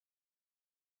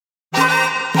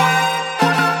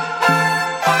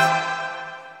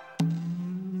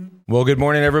Well, good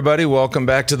morning, everybody. Welcome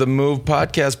back to the Move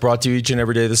podcast, brought to you each and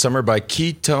every day this summer by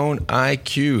Ketone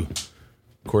IQ. Of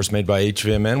course, made by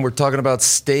HVMN. We're talking about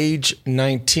Stage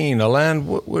 19. Alain,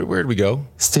 where did we go?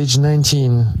 Stage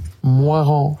 19,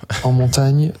 Moirant en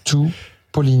montagne to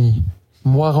Poligny.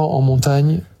 Moirant en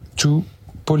montagne to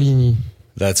Poligny.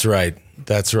 That's right.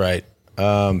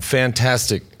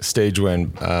 Fantastic stage win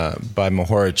by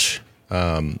Mohoric.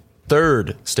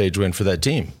 Third stage win for that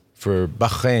team, for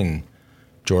Bahrain,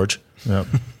 George. Yep.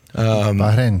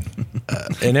 Bahrain.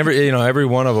 And every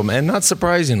one of them, and not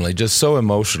surprisingly, just so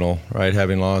emotional, right?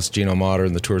 Having lost Gino Mater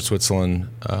in the Tour of Switzerland.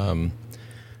 But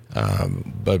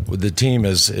the team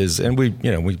is, and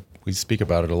we speak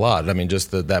about it a lot. I mean,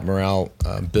 just that morale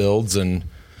builds. And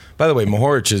by the way,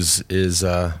 Mohoric is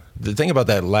the thing about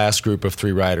that last group of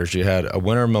three riders. You had a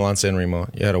winner of Milan-San Remo,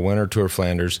 you had a winner Tour of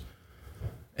Flanders,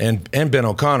 and Ben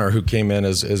O'Connor, who came in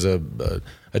as a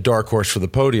dark horse for the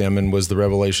podium and was the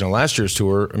revelation of last year's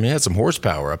tour. I mean, he had some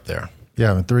horsepower up there.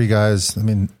 Yeah, three guys. I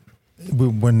mean,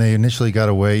 when they initially got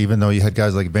away, even though you had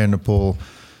guys like Van der Poel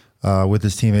with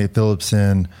his teammate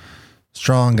Philipsen,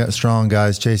 strong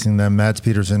guys chasing them, Mads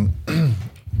Peterson,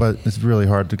 but it's really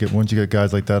hard to get, once you get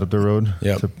guys like that up the road,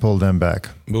 to pull them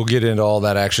back. We'll get into all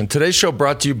that action. Today's show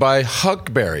brought to you by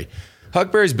Huckberry.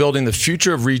 Huckberry's building the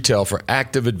future of retail for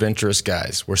active, adventurous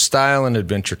guys, where style and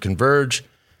adventure converge.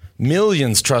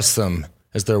 Millions trust them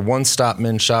as their one-stop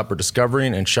men's shop for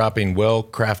discovering and shopping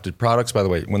well-crafted products. By the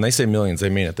way, when they say millions, they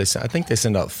mean it. I think they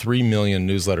send out 3 million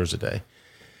newsletters a day.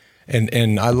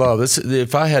 And I love this.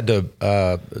 If I had to,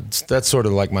 that's sort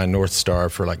of like my North Star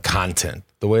for like content.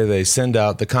 The way they send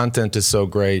out, the content is so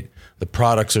great. The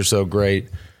products are so great.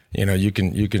 You know, you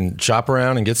can shop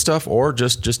around and get stuff, or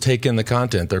just take in the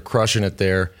content. They're crushing it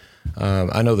there.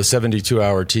 I know the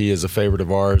 72-hour tee is a favorite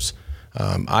of ours.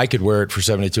 I could wear it for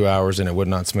 72 hours and it would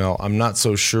not smell. I'm not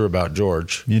so sure about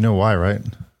George. You know why, right?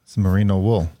 It's merino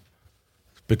wool.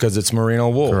 Because it's merino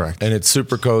wool. Correct. And it's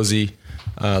super cozy.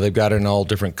 They've got it in all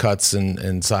different cuts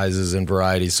and sizes and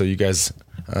varieties. So you guys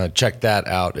check that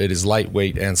out. It is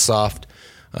lightweight and soft.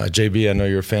 JB, I know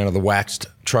you're a fan of the waxed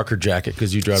trucker jacket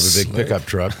because you drive a big pickup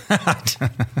truck.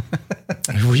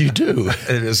 Well, you do.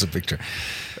 It is a big truck.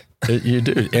 You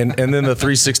do. And then the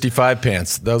 365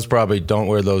 pants. Those probably, don't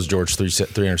wear those, George,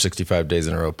 365 days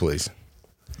in a row, please.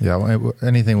 Yeah,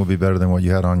 anything will be better than what you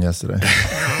had on yesterday.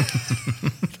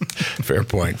 Fair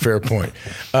point.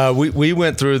 We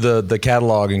went through the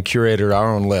catalog and curated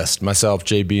our own list. Myself,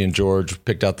 JB, and George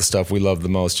picked out the stuff we love the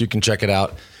most. You can check it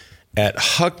out at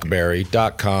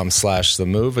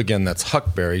huckberry.com/themove. Again, that's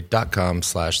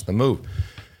huckberry.com/themove.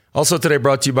 Also today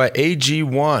brought to you by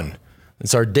AG1.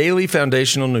 It's our daily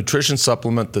foundational nutrition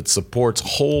supplement that supports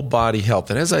whole body health.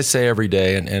 And as I say every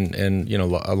day, and you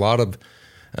know, a lot of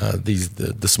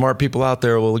the smart people out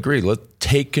there will agree, let's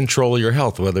take control of your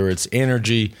health, whether it's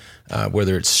energy,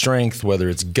 whether it's strength, whether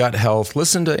it's gut health.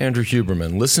 Listen to Andrew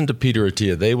Huberman, listen to Peter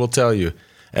Attia. They will tell you,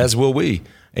 as will we,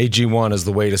 AG1 is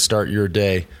the way to start your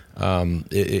day.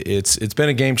 It's been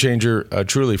a game changer,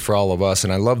 truly, for all of us.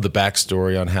 And I love the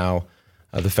backstory on how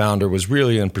the founder was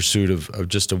really in pursuit of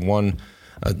just an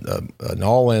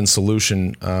all-in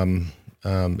solution in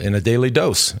a daily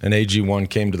dose. And AG1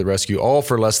 came to the rescue, all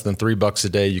for less than $3 a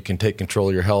day. You can take control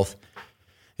of your health.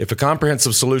 If a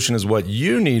comprehensive solution is what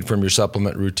you need from your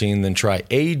supplement routine, then try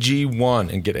AG1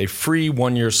 and get a free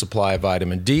 1-year supply of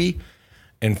vitamin D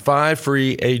and 10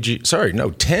 free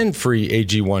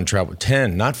AG1 travel.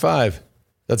 10, not 5.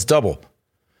 That's double.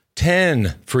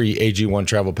 10 free AG1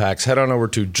 travel packs. Head on over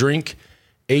to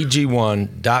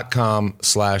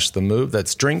drinkag1.com/themove.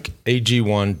 That's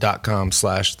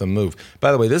drinkag1.com/themove.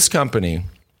 By the way, this company,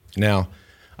 now,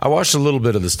 I watched a little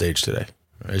bit of the stage today,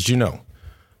 as you know,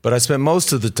 but I spent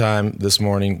most of the time this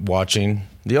morning watching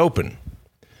the Open.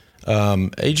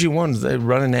 AG1, they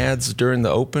running ads during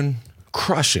the Open,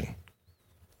 crushing.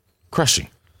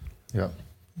 Yeah,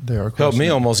 they are. Helped me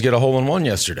almost get a hole-in-one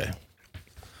yesterday.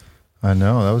 I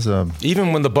know, that was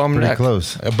even when the bum pretty neck,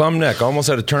 close. A bum neck, I almost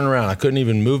had to turn around. I couldn't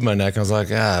even move my neck. I was like,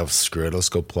 screw it, let's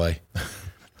go play.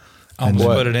 Almost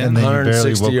put it in.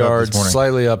 160 yards,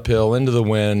 slightly uphill, into the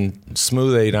wind,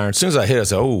 smooth 8-iron. As soon as I hit it, I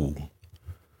said,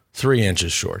 3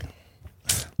 inches short.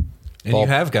 And you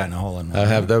have gotten a hole in one. I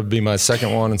have. That would be my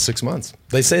second one in 6 months.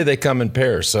 They say they come in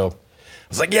pairs, so I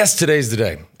was like, yes, today's the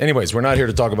day. Anyways, we're not here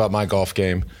to talk about my golf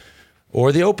game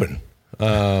or the Open.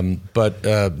 But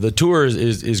the tour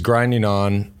is grinding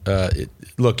on.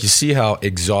 Look, you see how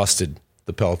exhausted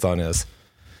the peloton is.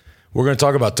 We're going to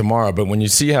talk about tomorrow, but when you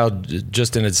see how,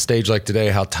 just in a stage like today,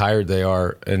 how tired they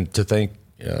are, and to think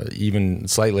even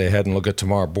slightly ahead and look at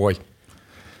tomorrow, boy.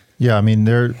 Yeah, I mean,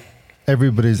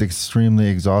 everybody's extremely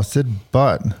exhausted,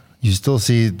 but you still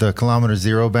see the kilometer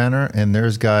zero banner, and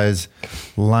there's guys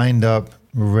lined up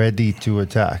ready to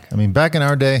attack. I mean, back in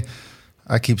our day,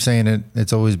 I keep saying it,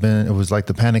 it was like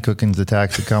the Panic Cookins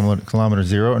attacks at kilometer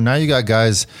zero. And now you got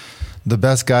guys, the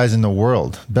best guys in the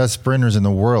world, best sprinters in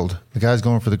the world, the guys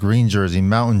going for the green jersey,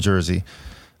 mountain jersey,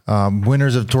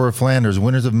 winners of Tour of Flanders,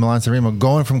 winners of Milan-San Remo,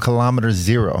 going from kilometer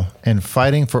zero and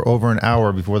fighting for over an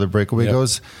hour before the breakaway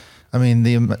goes. I mean,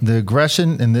 the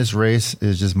aggression in this race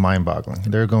is just mind-boggling.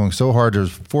 They're going so hard.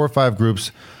 There's 4 or 5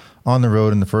 groups on the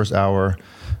road in the first hour.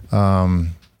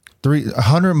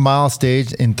 100-mile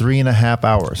stage in 3.5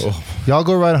 hours. Oh. Y'all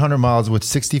go ride 100 miles with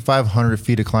 6,500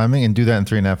 feet of climbing and do that in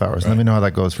 3.5 hours. Right. Let me know how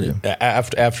that goes for you.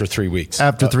 After 3 weeks.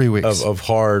 After 3 weeks. Of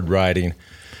hard riding.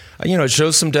 It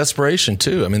shows some desperation,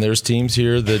 too. I mean, there's teams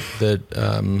here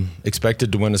that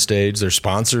expected to win a stage. Their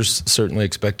sponsors certainly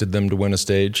expected them to win a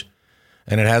stage.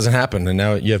 And it hasn't happened. And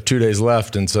now you have 2 days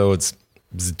left. And so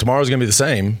tomorrow's going to be the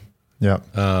same. Yeah.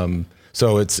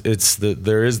 So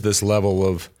there is this level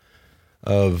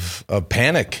of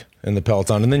panic in the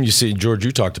peloton, and then you see, George,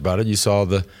 you talked about it. You saw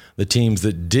the teams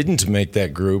that didn't make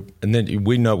that group, and then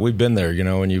we've been there,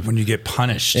 when you get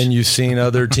punished, and you've seen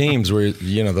other teams where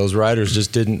those riders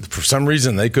just didn't, for some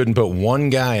reason they couldn't put one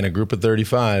guy in a group of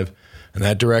 35, and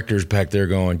that director's back there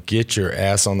going, "Get your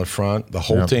ass on the front, the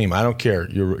whole team. I don't care.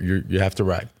 You have to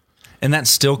ride." And that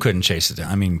still couldn't chase it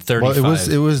down. I mean, 35. Well,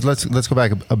 it was. Let's go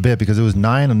back a bit, because it was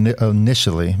 9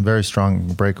 initially, very strong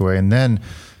breakaway, and then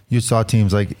you saw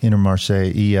teams like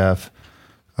Intermarché, EF,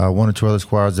 1 or 2 other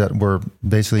squads that were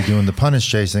basically doing the punish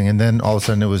chasing, and then all of a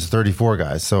sudden it was 34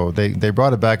 guys. So they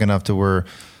brought it back enough to where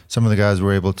some of the guys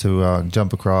were able to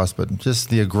jump across, but just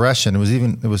the aggression.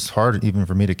 It was hard even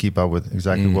for me to keep up with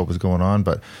exactly what was going on,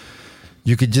 but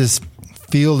you could just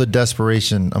feel the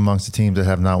desperation amongst the teams that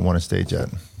have not won a stage yet.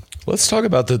 Let's talk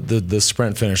about the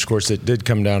sprint finish. Of course, it did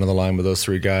come down to the line with those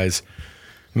 3 guys.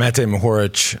 Matej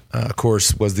Mohoric, of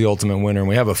course, was the ultimate winner. And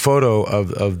we have a photo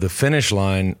of the finish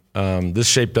line. This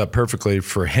shaped up perfectly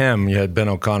for him. You had Ben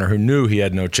O'Connor, who knew he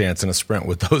had no chance in a sprint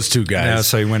with those 2 guys. Yeah,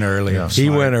 so he went early. Yeah. He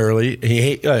went early.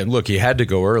 He had to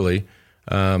go early.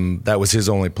 That was his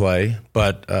only play.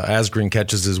 But Asgreen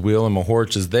catches his wheel, and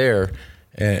Mohoric is there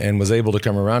and was able to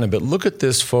come around him. But look at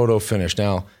this photo finish.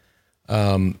 Now,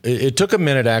 it took a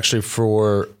minute, actually,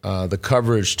 for the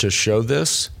coverage to show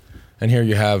this. And here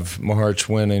you have Mohoric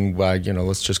winning by,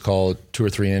 let's just call it 2 or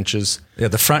 3 inches. Yeah,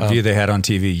 the front view they had on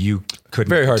TV, you couldn't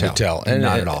very hard to tell. And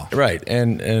not at all. Right.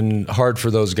 And hard for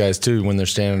those guys, too, when they're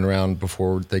standing around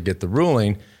before they get the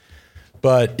ruling.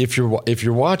 But if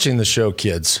you're watching the show,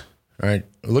 kids, right,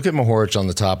 look at Mohoric on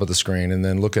the top of the screen and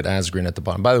then look at Asgreen at the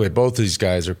bottom. By the way, both of these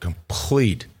guys are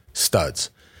complete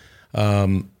studs.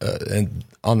 And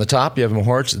on the top, you have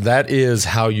Mohoric. That is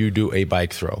how you do a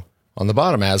bike throw. On the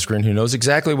bottom, Asgreen, who knows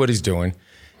exactly what he's doing.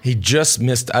 He just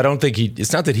missed.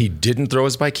 It's not that he didn't throw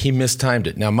his bike, he mistimed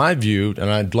it. Now, my view, and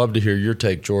I'd love to hear your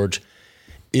take, George,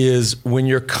 is when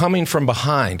you're coming from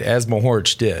behind, as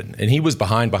Mohoric did, and he was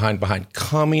behind,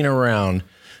 coming around,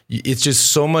 it's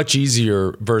just so much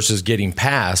easier versus getting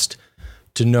past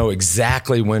to know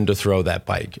exactly when to throw that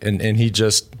bike. And he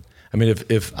just,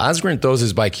 if Asgreen throws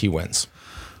his bike, he wins.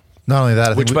 Not only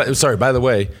that, by the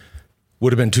way,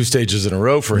 would have been 2 stages in a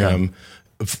row for him.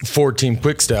 4-team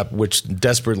quick step, which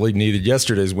desperately needed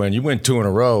yesterday's win. You win 2 in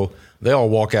a row, they all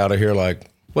walk out of here like,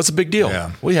 what's the big deal?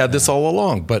 Yeah. We had this all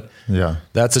along, but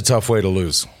that's a tough way to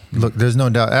lose. Look, there's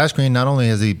no doubt. Asgreen, not only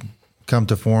has he come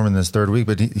to form in this 3rd week,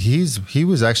 but he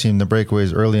was actually in the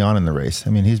breakaways early on in the race.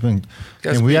 He's been,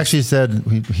 and we actually said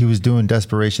he was doing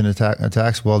desperation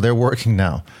attacks. Well, they're working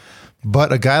now.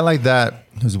 But a guy like that,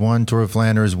 who's won Tour of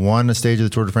Flanders, won a stage of the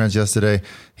Tour de France yesterday,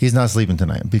 he's not sleeping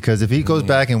tonight. Because if he goes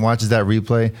back and watches that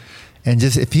replay, and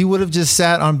if he would have just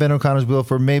sat on Ben O'Connor's wheel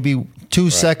for maybe 2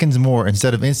 seconds more,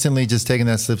 instead of instantly just taking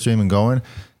that slipstream and going,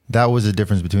 that was the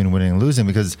difference between winning and losing.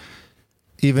 Because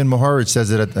even Mohoric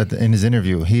says it in his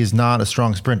interview, he is not a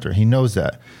strong sprinter. He knows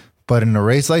that. But in a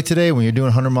race like today, when you're doing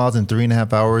 100 miles in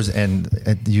 3.5 hours and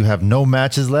you have no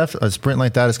matches left, a sprint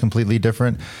like that is completely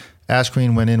different.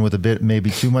 Asgreen went in with a bit, maybe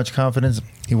too much confidence.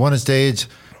 He won a stage,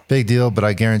 big deal, but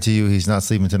I guarantee you he's not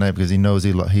sleeping tonight because he knows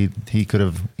he could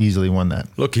have easily won that.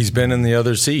 Look, he's been in the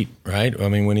other seat, right?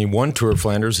 When he won Tour of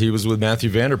Flanders, he was with Matthew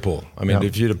van der Poel.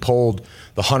 If you'd have polled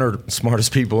the 100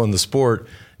 smartest people in the sport,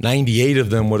 98 of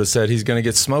them would have said he's going to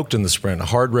get smoked in the sprint. A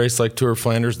hard race like Tour of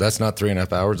Flanders, that's not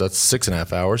 3.5 hours, that's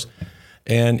 6.5 hours.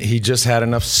 And he just had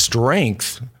enough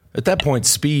strength. At that point,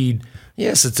 speed,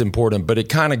 yes, it's important, but it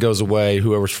kind of goes away.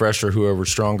 Whoever's fresher, whoever's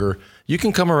stronger, you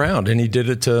can come around. And he did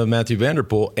it to Matthew van der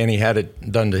Poel, and he had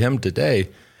it done to him today.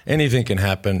 Anything can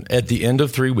happen at the end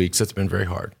of 3 weeks. That's been very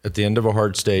hard. At the end of a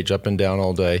hard stage, up and down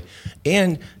all day,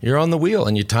 and you're on the wheel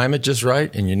and you time it just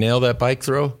right and you nail that bike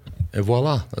throw, and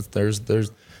voila,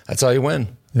 that's how you win.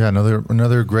 Yeah,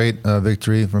 another great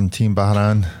victory from Team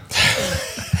Bahrain.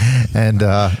 And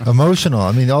emotional.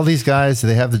 I mean, all these guys,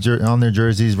 they have on their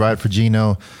jerseys, ride for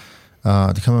Gino,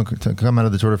 to come out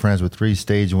of the Tour de France with 3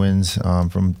 stage wins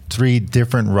from 3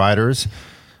 different riders.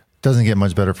 Doesn't get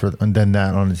much better than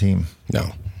that on the team.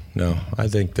 No. I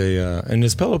think they and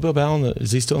is Pello Bilbao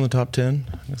is he still in the top 10?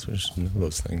 I guess we're just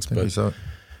those things. But so.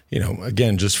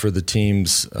 Again, just for the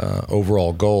team's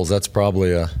overall goals, that's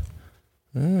probably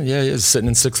he's sitting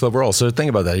in 6th overall. So think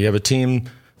about that. You have a team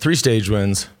 3 stage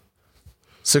wins,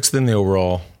 6th in the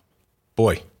overall.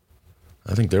 Boy,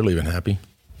 I think they're leaving happy.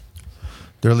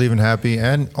 They're leaving happy,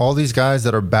 and all these guys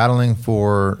that are battling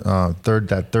for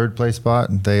third place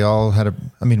spot, they all had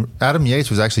Adam Yates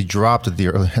was actually dropped at the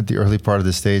early part of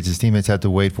the stage. His teammates had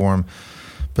to wait for him,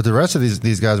 but the rest of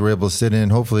these guys were able to sit in,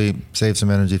 hopefully save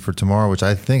some energy for tomorrow, which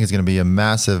I think is going to be a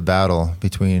massive battle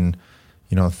between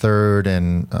 3rd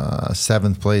and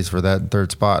 7th place for that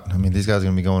 3rd spot. I mean, these guys are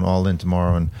going to be going all in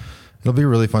tomorrow, and it'll be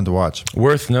really fun to watch.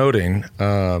 Worth noting,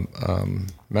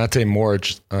 Matej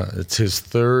Moric, it's his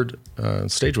 3rd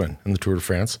stage win in the Tour de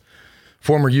France.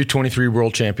 Former U23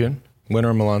 world champion,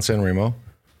 winner of Milan-San Remo.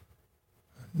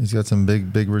 He's got some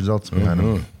big results behind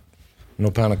him. No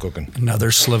pannekuchen. Another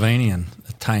Slovenian,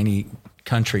 a tiny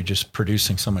country just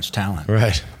producing so much talent.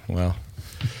 Right. Well,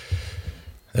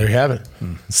 there you have it.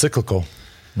 Cyclical.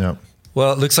 Yep.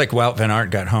 Well, it looks like Wout van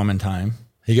Aert got home in time.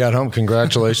 He got home.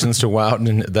 Congratulations to Wout.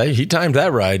 And he timed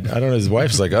that ride. I don't know. His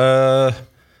wife's like,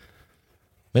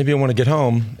 maybe I want to get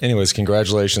home. Anyways,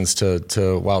 congratulations to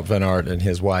Wout van Aert and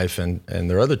his wife and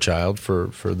their other child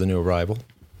for the new arrival.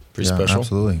 Pretty special.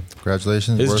 Absolutely.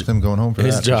 Congratulations. Worth him going home for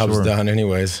his that. His job's done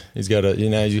anyways. He's got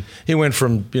he went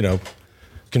from,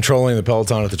 controlling the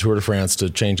peloton at the Tour de France to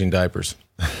changing diapers.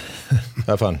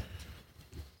 Have fun.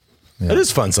 Yeah. It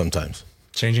is fun sometimes.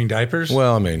 Changing diapers?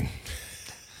 Well, I mean,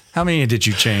 how many did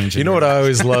you change? You know what I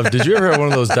always loved? Did you ever have one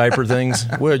of those diaper things?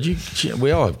 Well,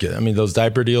 we all have. Those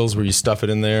diaper deals where you stuff it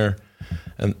in there,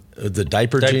 and the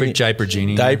diaper genie. Diaper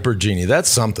genie. That's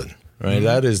something, right?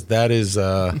 Mm-hmm. That is.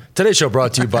 Today's show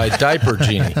brought to you by Diaper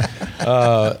Genie.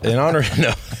 In honor,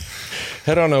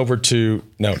 head on over to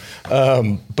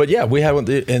but yeah, we have,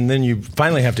 and then you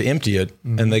finally have to empty it,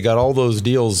 and they got all those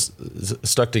deals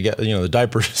stuck together. The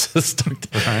diapers stuck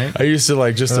together. Right. I used to I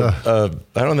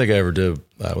don't think I ever did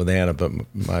with Anna, but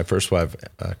my first wife,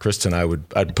 Kristen,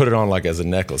 I'd put it on as a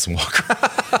necklace and walk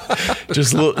around.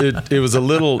 Just it was a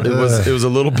little.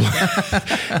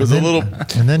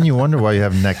 And then you wonder why you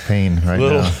have neck pain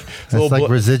now. It's like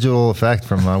residual effect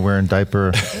from wearing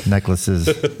diaper necklaces.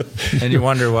 And you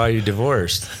wonder why you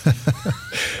divorced.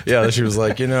 Yeah, she was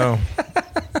like,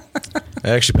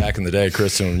 actually back in the day,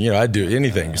 Kristen, I'd do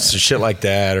anything, shit like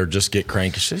that, or just get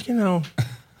cranky. She said,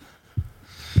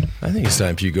 I think it's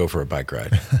time for you to go for a bike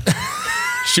ride.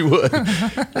 She would.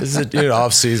 Is it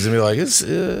off season? Be like,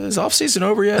 is off season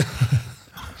over yet?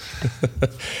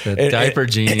 The diaper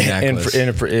genie necklace. And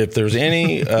if there's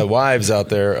any wives out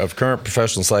there of current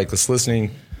professional cyclists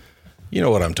listening, you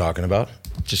know what I'm talking about.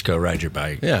 Just go ride your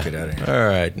bike. Yeah. Get out of here. All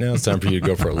right. Now it's time for you to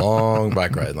go for a long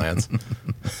bike ride, Lance.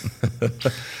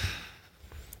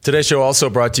 Today's show also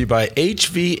brought to you by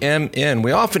HVMN.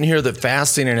 We often hear that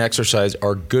fasting and exercise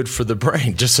are good for the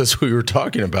brain, just as we were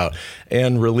talking about,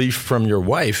 and relief from your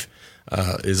wife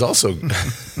is also good.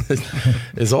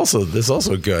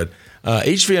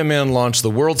 HVMN launched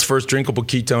the world's first drinkable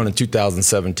ketone in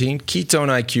 2017. Ketone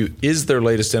IQ is their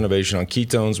latest innovation on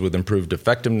ketones with improved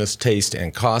effectiveness, taste,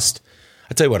 and cost.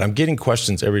 I tell you what, I'm getting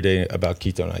questions every day about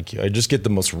Ketone IQ. I just get the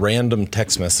most random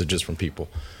text messages from people.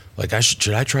 Like,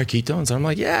 should I try ketones? And I'm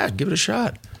like, yeah, give it a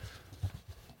shot.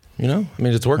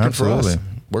 It's working Absolutely. for us.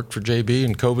 Worked for JB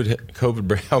and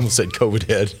COVID. I almost said COVID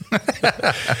head.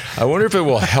 I wonder if it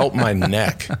will help my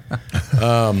neck.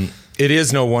 It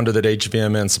is no wonder that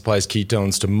HVMN supplies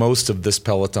ketones to most of this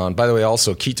peloton. By the way,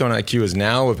 also, Ketone IQ is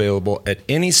now available at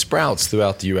any Sprouts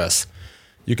throughout the U.S.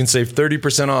 You can save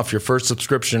 30% off your first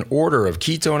subscription order of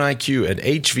Ketone IQ at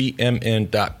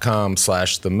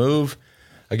hvmn.com/themove.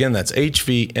 Again, that's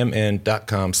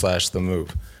hvmn.com/themove.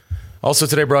 Also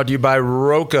today brought to you by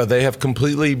Roka. They have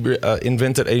completely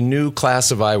invented a new class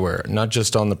of eyewear, not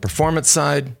just on the performance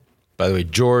side. By the way,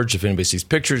 George, if anybody sees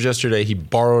pictures yesterday, he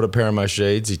borrowed a pair of my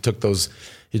shades. He took his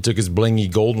blingy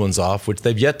gold ones off, which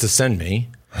they've yet to send me,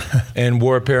 and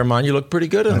wore a pair of mine. You look pretty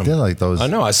good in them. I did like those. I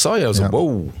know. I saw you. I was like,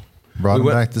 whoa. Brought them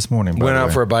back this morning. Went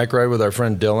out for a bike ride with our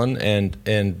friend Dylan,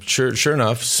 and sure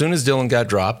enough, as soon as Dylan got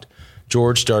dropped,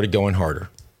 George started going harder.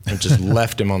 and just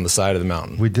left him on the side of the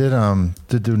mountain. We did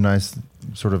do nice,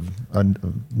 sort of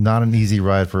not an easy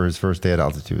ride for his first day at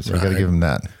altitude. So I got to give him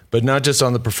that. But not just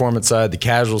on the performance side, the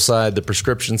casual side, the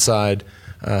prescription side.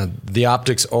 The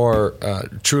optics are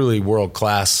truly world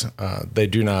class. They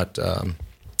do not.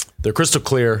 They're crystal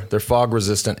clear. They're fog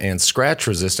resistant and scratch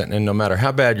resistant. And no matter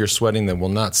how bad you're sweating, they will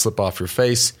not slip off your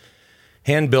face.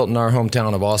 Hand built in our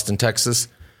hometown of Austin, Texas.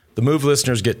 The Move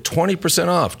listeners get 20%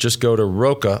 off. Just go to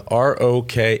Roka,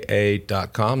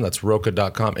 ROKA.com. That's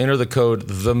Roka.com. Enter the code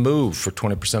THEMOVE for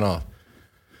 20% off.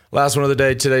 Last one of the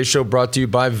day. Today's show brought to you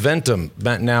by Ventum.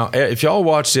 Now, if y'all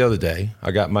watched the other day, I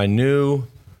got my new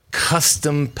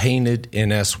custom painted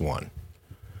NS1.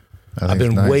 I've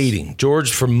been waiting.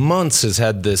 George, for months, has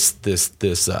had this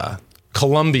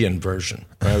Colombian version,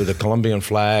 right, with the Colombian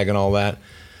flag and all that.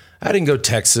 I didn't go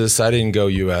Texas. I didn't go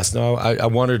U.S. No, I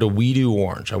wanted a We-Do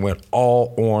orange. I went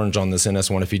all orange on this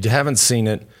NS1. If you haven't seen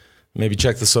it, maybe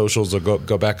check the socials or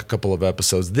go back a couple of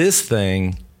episodes. This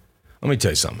thing, let me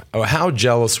tell you something. How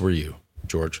jealous were you,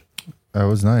 George? That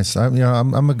was nice.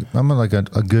 I'm like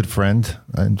a good friend.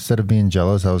 Instead of being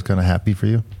jealous, I was kind of happy for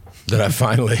you. That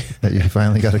you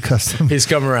finally got accustomed. He's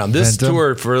come around. This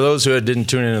tour, for those who didn't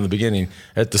tune in the beginning,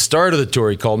 at the start of the tour,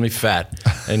 he called me fat.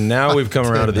 And now we've come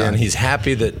around to the end. He's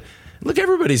happy that, look,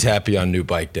 everybody's happy on New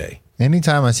Bike Day.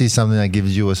 Anytime I see something that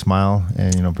gives you a smile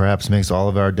and, perhaps makes all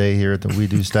of our day here at the We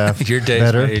Do staff your day's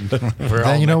better, made.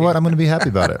 Then you know what? I'm going to be happy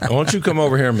about it. Why don't you come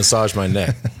over here and massage my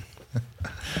neck?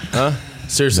 Huh?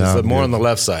 Seriously, No, it's more on the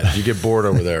left side. You get bored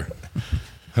over there.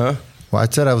 Huh? Well, I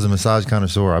said I was a massage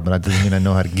connoisseur, but that doesn't mean I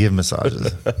know how to give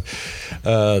massages.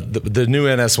 The new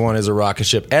NS1 is a rocket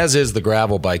ship, as is the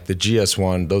gravel bike, the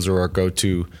GS1. Those are our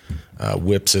go-to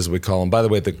whips, as we call them. By the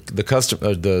way, the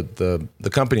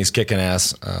company's kicking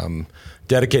ass.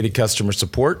 Dedicated customer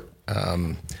support.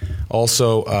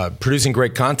 Also producing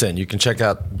great content. You can check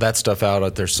out that stuff out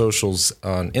at their socials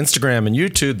on Instagram and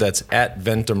YouTube. That's at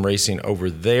Ventum Racing over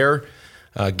there.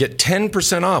 Get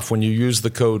 10% off when you use the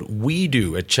code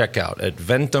WEDO at checkout at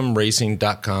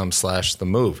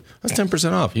ventumracing.com/themove. That's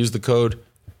 10% off. Use the code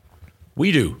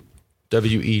WEDO,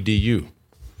 WEDU.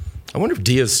 I wonder if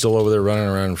Dia's still over there running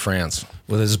around in France.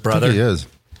 With his brother? I think he is.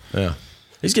 Yeah.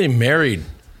 He's getting married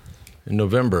in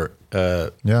November.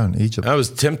 In Egypt. That was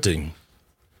tempting.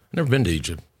 I've never been to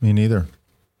Egypt. Me neither.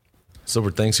 So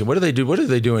for Thanksgiving, what do they do? What do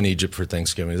they do in Egypt for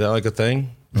Thanksgiving? Is that like a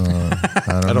thing?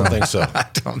 I don't think so. I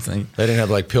don't think. They didn't have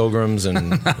like pilgrims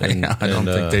and I don't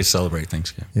think they celebrate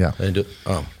Thanksgiving. Yeah. They do.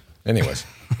 Oh, anyways.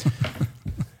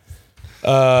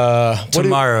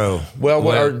 Tomorrow.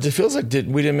 It feels like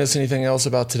we didn't miss anything else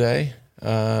about today.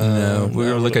 No, we're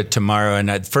going to look at tomorrow. And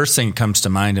the first thing that comes to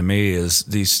mind to me is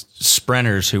these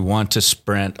sprinters who want to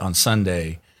sprint on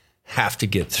Sunday have to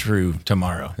get through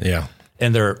tomorrow. Yeah.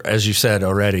 And they're, as you said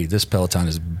already, this peloton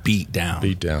is beat down.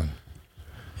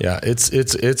 Yeah, it's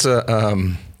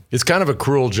kind of a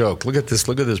cruel joke. Look at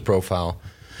this profile,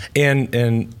 and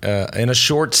in a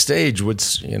short stage,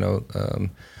 which a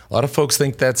lot of folks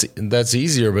think that's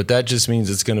easier, but that just means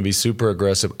it's going to be super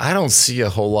aggressive. I don't see a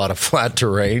whole lot of flat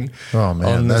terrain. Oh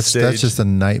man, that's just a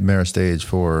nightmare stage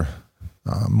for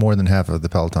more than half of the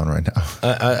peloton right now.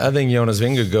 I think Jonas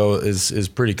Vingegaard is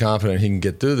pretty confident he can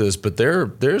get through this, but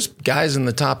there's guys in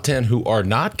the top 10 who are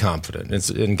not confident,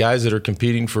 and guys that are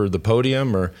competing for the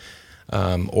podium or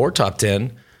top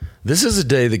 10. This is a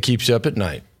day that keeps you up at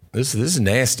night. This is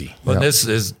nasty. Well,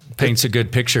 this paints a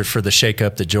good picture for the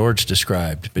shakeup that George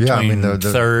described between the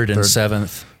third and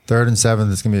seventh. Third and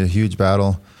seventh is going to be a huge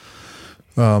battle.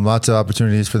 Lots of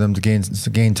opportunities for them to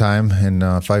gain time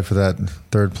and fight for that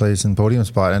third place and podium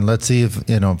spot. And let's see if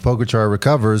Pogačar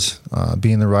recovers.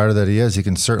 Being the rider that he is, he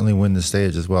can certainly win the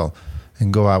stage as well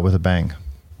and go out with a bang.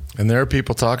 And there are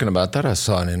people talking about that. I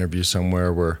saw an interview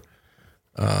somewhere where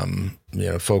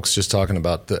folks just talking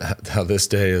about how this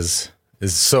day is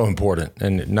so important,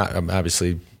 and not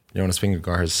obviously Jonas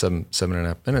Vingegaard has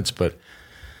 7.5 minutes, but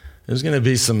there's going to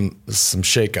be some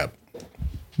shakeup.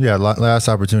 Yeah, last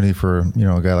opportunity for a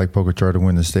guy like Pogačar to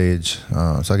win the stage.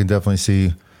 So I can definitely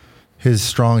see his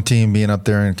strong team being up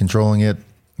there and controlling it,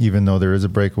 even though there is a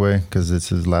breakaway, because it's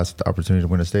his last opportunity to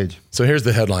win a stage. So here's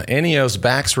the headline: Ineos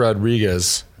backs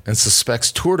Rodriguez and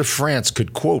suspects Tour de France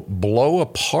could, quote, blow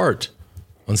apart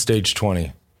on stage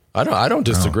 20. I don't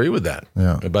disagree with that.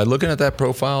 Yeah. By looking at that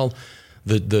profile,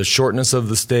 the shortness of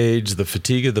the stage, the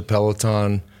fatigue of the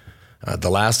peloton.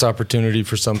 The last opportunity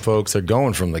for some folks, they're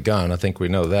going from the gun. I think we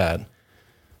know that.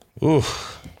 Ooh,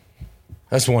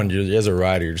 that's one. As a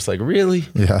rider, you're just like, really?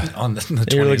 Yeah. On the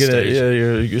 20 you're looking stage.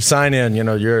 at you sign in.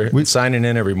 You're signing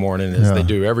in every morning as they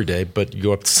do every day. But you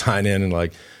go up to sign in and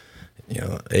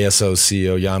ASO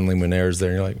CEO Jan Limonaire is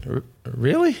there. And you're like,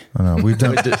 really? I know. We've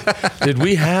done. Did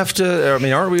we have to? I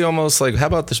mean, aren't we almost like? How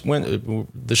about this? When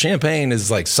the champagne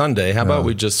is like Sunday, how about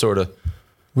we just sort of?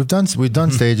 We've done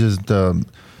stages, the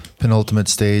penultimate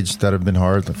stage that have been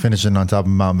hard, finishing on top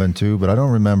of Mount Ventoux, but I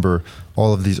don't remember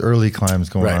all of these early climbs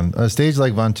going on. A stage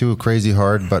like Ventoux, crazy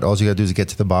hard, but all you got to do is get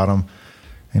to the bottom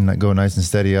and go nice and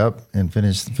steady up and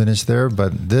finish there.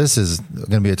 But this is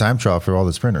going to be a time trial for all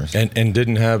the sprinters. And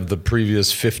didn't have the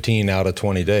previous 15 out of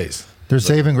 20 days. Their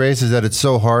saving grace is that it's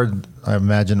so hard. I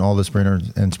imagine all the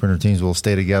sprinters and sprinter teams will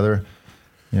stay together,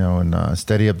 and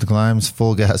steady up the climbs,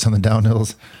 full gas on the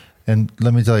downhills. And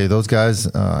let me tell you, those guys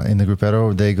in the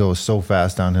Gruppetto, they go so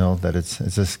fast downhill that it's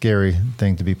a scary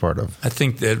thing to be part of. I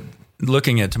think that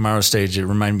looking at tomorrow's stage, it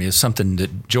reminded me of something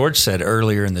that George said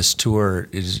earlier in this tour,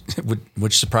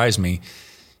 which surprised me.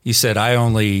 He said, I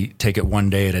only take it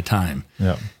one day at a time.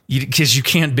 Yeah. Because you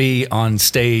can't be on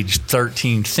stage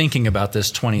 13 thinking about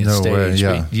this 20th stage. Way,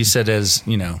 yeah. You said, as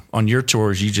on your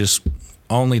tours, you just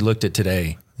only looked at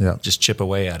today. Yeah. Just chip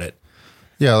away at it.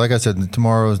 Yeah, like I said,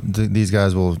 tomorrow these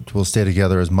guys will stay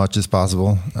together as much as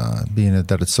possible, being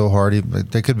that it's so hard.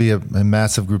 There could be a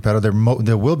massive gruppetto.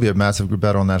 There will be a massive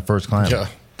gruppetto on that first climb,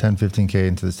 10, 15K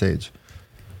into the stage.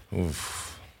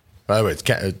 Oof. By the way,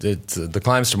 it's the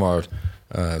climbs tomorrow.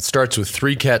 It starts with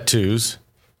 3 Cat 2s,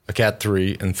 a Cat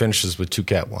 3, and finishes with 2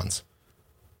 Cat 1s.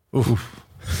 Oof.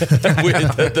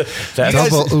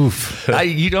 Double oof.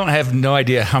 You don't have no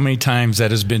idea how many times that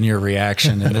has been your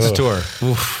reaction in this tour.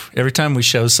 Oof. Every time we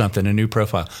show something, a new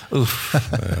profile. Oof.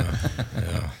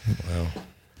 Well,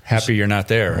 happy you're not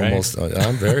there, right? Almost.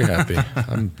 I'm very happy.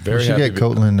 I'm very happy. We should get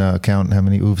Coatland count how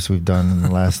many oofs we've done in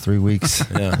the last 3 weeks.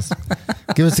 Yeah.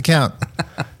 Give us the count.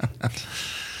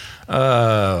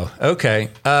 Oh, okay.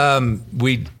 I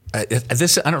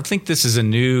don't think this is a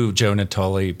new Joe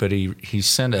Natoli, but he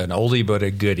sent an oldie but a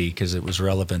goodie because it was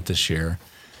relevant this year.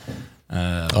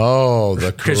 Because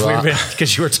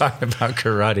you were talking about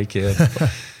Karate Kid.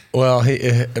 Well,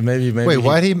 maybe. Wait,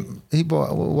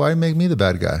 why make me the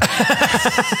bad guy?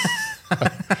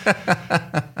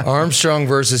 Armstrong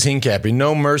versus Hincapie.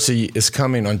 No Mercy is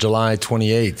coming on July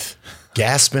 28th.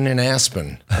 Gaspin and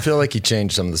Aspen. I feel like he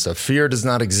changed some of the stuff. Fear does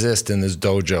not exist in this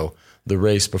dojo. The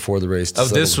race before the race. Oh,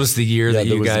 this was the year that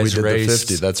you guys raced.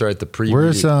 The 50. That's right. The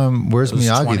preview. Where's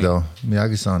Miyagi 20. though?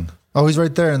 Miyagi-san. Oh, he's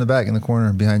right there in the back in the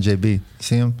corner behind JB.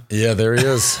 See him? Yeah, there he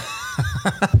is.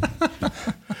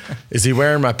 Is he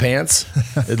wearing my pants?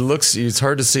 It's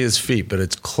hard to see his feet, but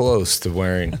it's close to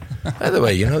wearing. By the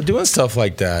way, doing stuff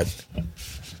like that.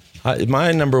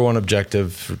 My number one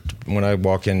objective when I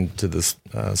walk into this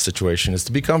situation is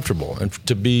to be comfortable and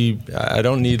to be. I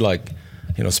don't need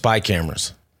spy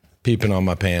cameras peeping on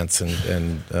my pants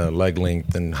and leg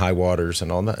length and high waters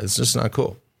and all that. It's just not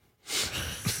cool.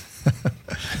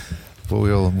 But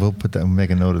we'll put that. We'll make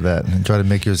a note of that and try to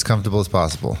make you as comfortable as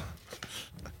possible.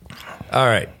 All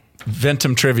right,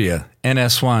 Ventum trivia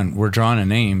NS1. We're drawing a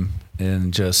name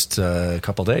in just a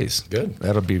couple days. Good.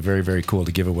 That'll be very, very cool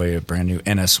to give away a brand new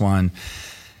NS1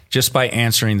 just by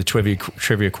answering the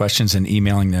trivia questions and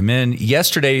emailing them in.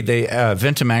 Yesterday,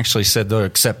 Ventum actually said they'll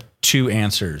accept 2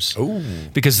 answers. Ooh.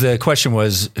 Because the question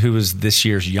was, who was this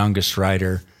year's youngest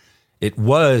rider? It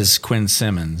was Quinn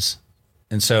Simmons.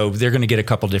 And so they're going to get a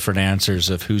couple different answers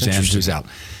of who's in, who's out.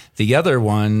 The other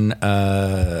one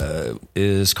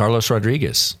is Carlos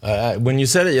Rodriguez. When you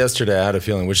said it yesterday, I had a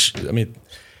feeling,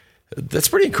 that's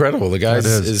pretty incredible. The guy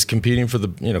is competing for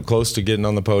the, close to getting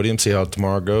on the podium, see how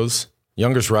tomorrow goes.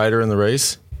 Youngest rider in the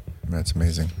race. That's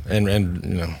amazing.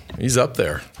 And he's up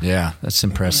there. Yeah, that's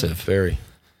impressive. Very.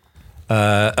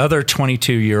 Other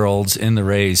 22-year-olds in the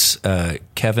race,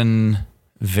 Kevin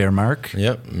Vermark.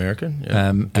 Yep, American.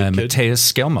 Yep.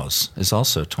 Mateus Skelmos is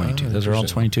also 22. Those are all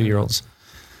 22-year-olds.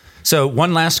 So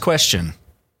one last question.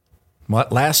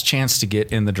 What last chance to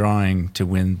get in the drawing to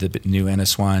win the new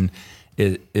NS1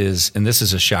 is, and this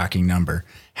is a shocking number,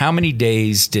 how many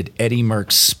days did Eddie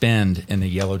Merckx spend in the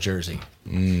yellow jersey?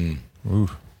 You'll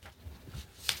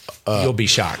be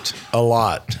shocked. A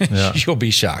lot. Yeah. You'll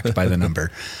be shocked by the number.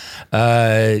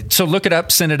 So look it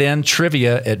up, send it in,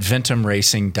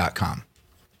 trivia@ventumracing.com.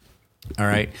 All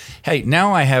right. Hey,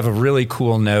 now I have a really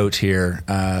cool note here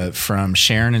from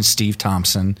Sharon and Steve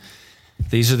Thompson.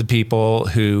 These are the people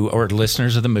who are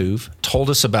listeners of The Move,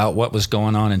 told us about what was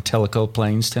going on in Tellico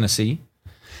Plains, Tennessee,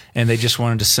 and they just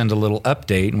wanted to send a little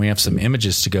update, and we have some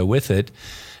images to go with it.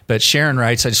 But Sharon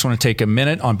writes, I just want to take a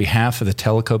minute on behalf of the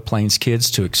Tellico Plains kids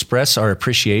to express our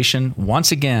appreciation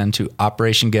once again to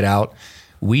Operation Get Out,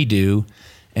 We Do,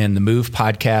 and the Move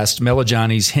podcast, Mellow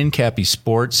Johnny's, Hincapie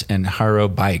Sports, and Haro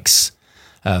Bikes.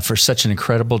 for such an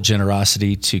incredible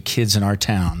generosity to kids in our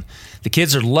town. The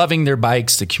kids are loving their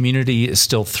bikes. The community is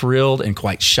still thrilled and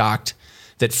quite shocked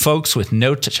that folks with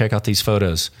check out these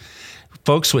photos.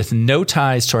 Folks with no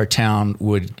ties to our town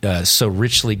would so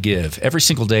richly give. Every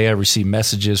single day I receive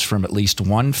messages from at least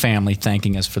one family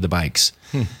thanking us for the bikes.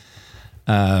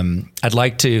 I'd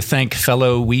like to thank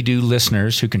fellow We Do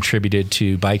listeners who contributed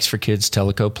to Bikes for Kids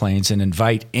Teleco Plains and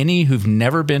invite any who've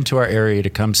never been to our area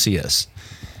to come see us.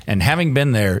 And having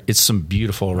been there, it's some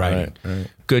beautiful riding. Right.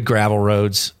 Good gravel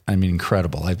roads. I mean,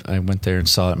 incredible. I went there and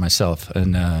saw it myself,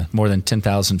 and more than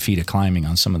 10,000 feet of climbing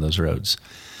on some of those roads.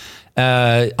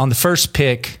 On the first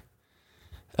pick,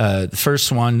 the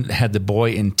first one had the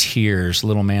boy in tears.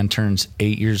 Little man turns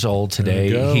 8 years old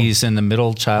today. He's in the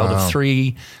middle child of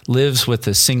 3, lives with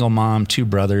a single mom, 2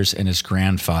 brothers, and his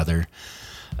grandfather.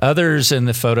 Others in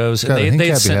the photos, got a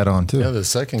Hincapie hat on too. Yeah, the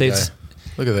second guy.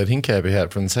 Look at that Hincapie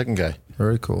hat from the second guy.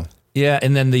 Very cool. Yeah,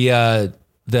 and then the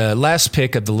last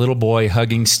pic of the little boy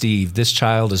hugging Steve. This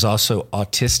child is also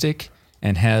autistic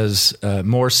and has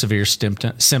more severe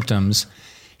symptoms.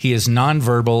 He is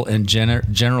nonverbal and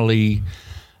generally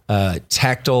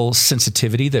tactile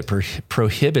sensitivity that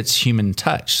prohibits human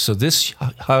touch. So this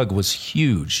hug was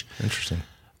huge. Interesting.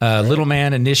 Little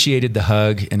man initiated the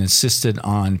hug and insisted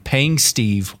on paying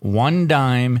Steve 1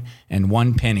 dime and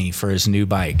 1 penny for his new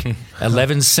bike.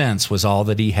 11 cents was all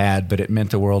that he had, but it meant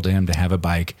the world to him to have a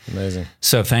bike. Amazing.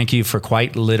 So thank you for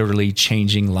quite literally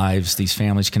changing lives. These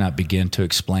families cannot begin to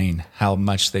explain how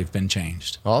much they've been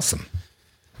changed. Awesome.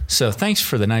 So thanks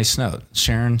for the nice note.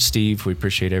 Sharon, Steve, we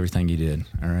appreciate everything you did.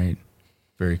 All right.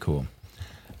 Very cool.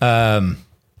 Do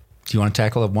you want to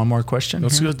tackle one more question?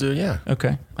 Let's go do it, yeah.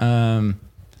 Okay.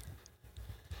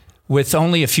 With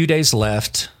only a few days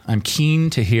left, I'm keen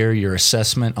to hear your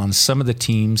assessment on some of the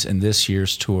teams in this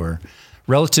year's tour.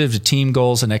 Relative to team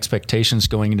goals and expectations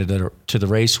going into the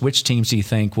race, which teams do you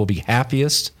think will be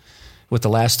happiest with the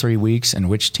last 3 weeks, and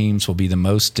which teams will be the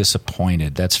most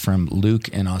disappointed? That's from Luke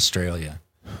in Australia.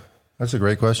 That's a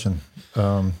great question.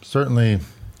 Certainly,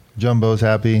 Jumbo's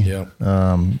happy. Yeah.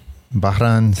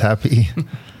 Bahrain's happy.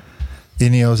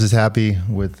 Ineos is happy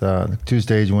with 2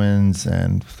 stage wins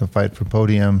and the fight for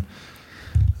podium.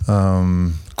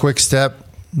 Quick Step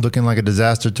looking like a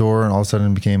disaster tour, and all of a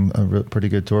sudden became a pretty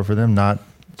good tour for them. Not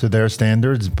to their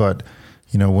standards, but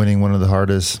winning one of the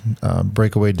hardest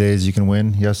breakaway days you can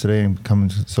win yesterday and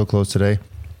coming so close today.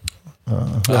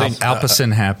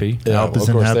 Alpecin happy. Yeah,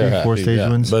 Alpecin happy, 4 stage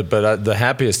wins. But the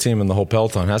happiest team in the whole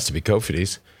peloton has to be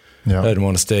Cofidis. Yeah. Hadn't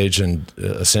won a stage in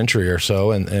a century or so,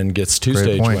 and gets 2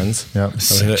 stage wins. Yeah.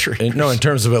 In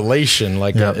terms of elation,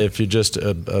 if you just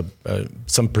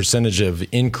some percentage of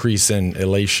increase in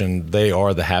elation, they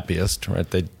are the happiest, right?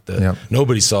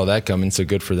 Nobody saw that coming, so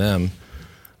good for them.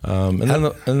 And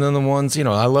then the ones,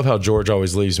 I love how George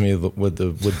always leaves me with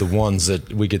the ones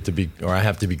that we get to be, or I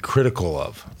have to be critical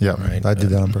of. Yeah, right? I did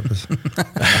that on purpose.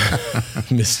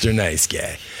 Mr. Nice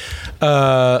Guy.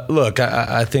 Look,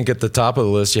 I think at the top of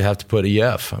the list you have to put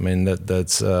EF. I mean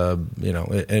that's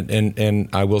and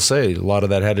I will say a lot of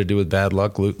that had to do with bad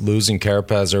luck, losing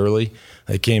Carapaz early.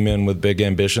 They came in with big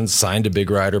ambitions, signed a big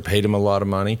rider, paid him a lot of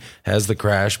money, has the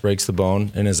crash, breaks the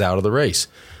bone, and is out of the race.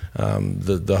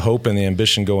 The hope and the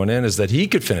ambition going in is that he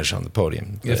could finish on the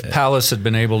podium. If Palace had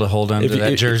been able to hold on to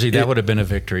that jersey, that would have been a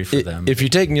victory for them. If you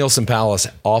take Nielsen Palace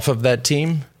off of that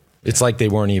team, it's like they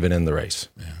weren't even in the race.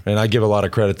 Yeah. And I give a lot of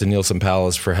credit to Nielsen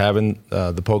Palace for having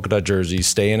the polka dot jersey,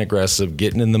 staying aggressive,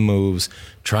 getting in the moves,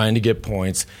 trying to get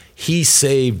points. He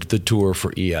saved the tour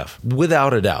for EF,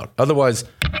 without a doubt. Otherwise,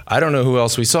 I don't know who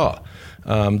else we saw.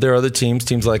 There are other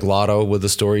teams like Lotto with a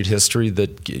storied history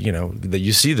that that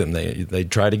you see them. They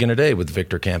tried again today with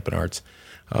Victor Campenarts.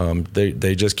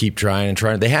 They just keep trying and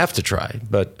trying. They have to try,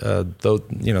 but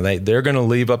they're going to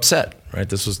leave upset. Right?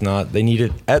 This was not. They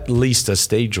needed at least a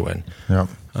stage win. Yeah.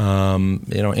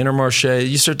 Intermarché.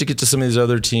 You start to get to some of these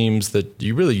other teams that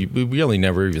we really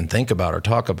never even think about or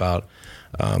talk about.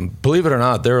 Believe it or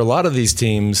not, there are a lot of these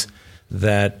teams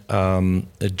that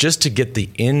just to get the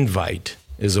invite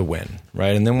is a win,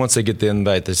 right? And then once they get the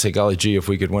invite, they say, golly gee, if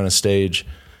we could win a stage,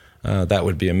 that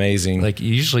would be amazing. Like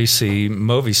you usually see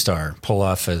Movistar pull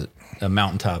off a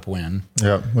mountaintop win.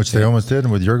 Yeah, which they almost did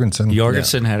with Jorgensen.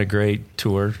 Jorgensen had a great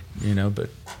tour, but...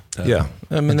 yeah.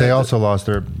 I mean, they also lost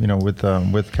their, with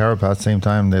Carapaz, same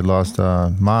time they lost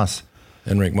Mas.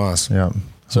 Enric Mas. Yeah.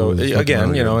 So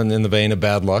again, in the vein of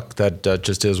bad luck, that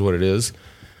just is what it is.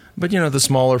 But, the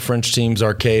smaller French teams,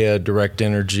 Arkea, Direct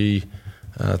Energy...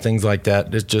 things like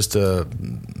that. It's just, they're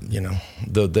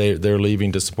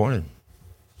leaving disappointed.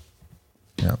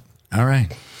 Yeah. All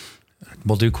right.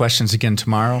 We'll do questions again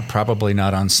tomorrow. Probably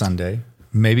not on Sunday.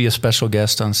 Maybe a special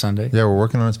guest on Sunday. Yeah, we're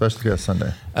working on a special guest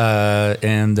Sunday.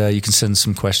 And you can send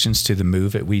some questions to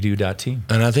themove@wedo.team.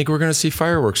 And I think we're going to see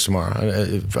fireworks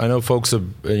tomorrow. I know folks have,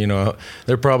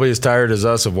 they're probably as tired as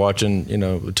us of watching,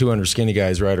 200 skinny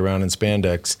guys ride around in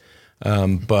spandex.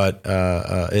 But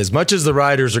as much as the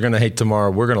riders are going to hate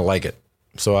tomorrow, we're going to like it.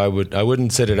 So I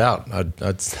wouldn't sit it out.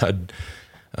 I'd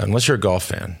unless you're a golf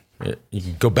fan. You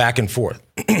can go back and forth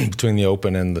between the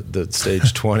Open and the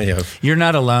stage 20 of. You're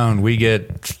not alone. We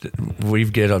get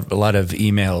a lot of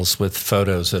emails with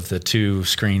photos of the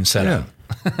 2-screen setup.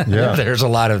 Yeah. There's a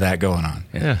lot of that going on.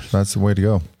 Yeah, That's the way to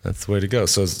go. that's the way to go.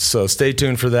 So stay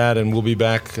tuned for that, and we'll be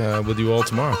back with you all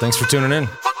tomorrow. Thanks for tuning in.